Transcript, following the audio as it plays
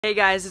Hey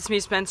guys, it's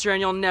me Spencer,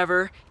 and you'll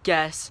never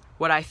guess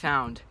what I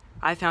found.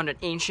 I found an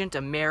ancient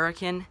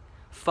American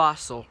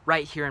fossil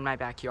right here in my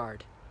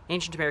backyard.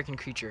 Ancient American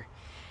creature.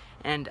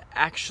 And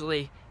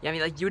actually, I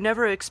mean, like, you would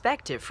never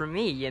expect it from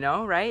me, you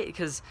know, right?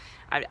 Because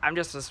I'm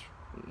just this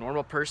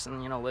normal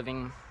person, you know,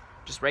 living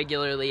just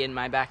regularly in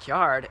my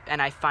backyard,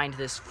 and I find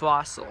this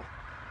fossil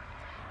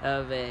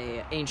of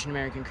a ancient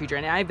American creature.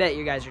 And I bet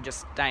you guys are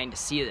just dying to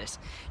see this,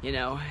 you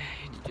know.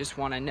 You just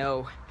want to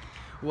know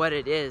what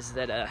it is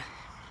that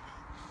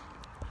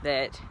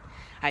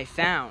I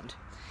found.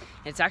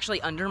 It's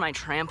actually under my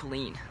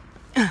trampoline.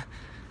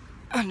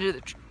 under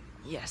the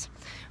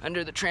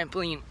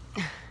trampoline.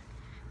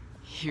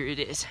 Here it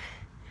is.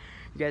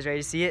 You guys ready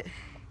to see it?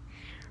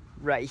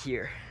 Right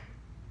here.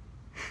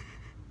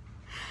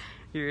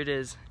 Here it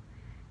is.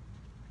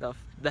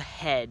 The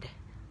head.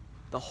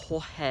 The whole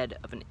head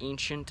of an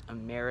ancient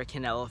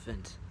American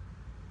elephant.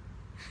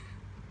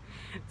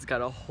 It's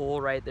got a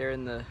hole right there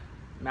in the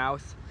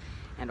mouth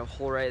and a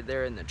hole right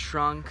there in the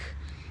trunk.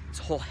 Its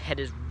whole head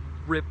is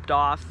ripped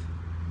off.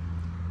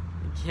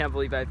 I can't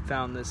believe I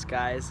found this,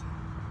 guys.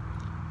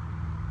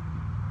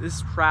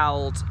 This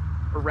prowled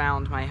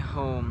around my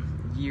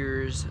home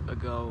years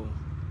ago.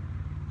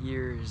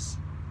 Years.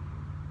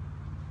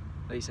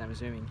 At least I'm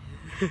assuming.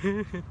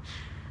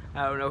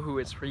 I don't know who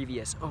its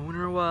previous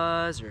owner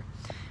was or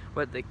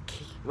what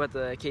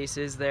the case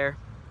is there,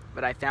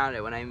 but I found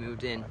it when I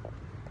moved in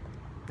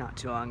not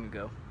too long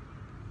ago.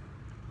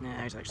 Nah,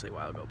 it was actually a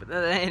while ago, but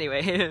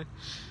anyway.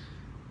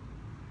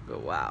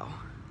 But wow,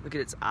 look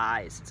at its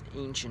eyes, its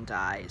ancient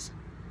eyes.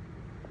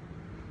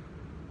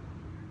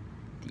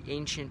 The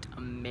ancient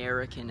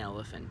American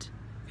elephant.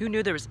 Who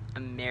knew there was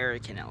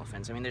American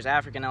elephants? I mean, there's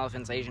African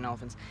elephants, Asian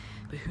elephants,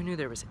 but who knew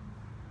there was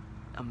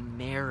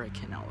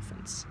American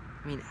elephants?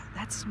 I mean,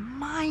 that's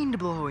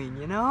mind-blowing,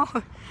 you know?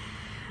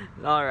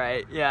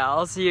 Alright, yeah,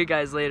 I'll see you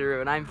guys later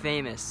when I'm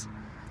famous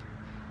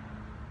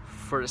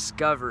for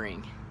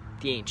discovering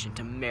the ancient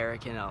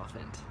American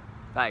elephant.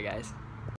 Bye, guys.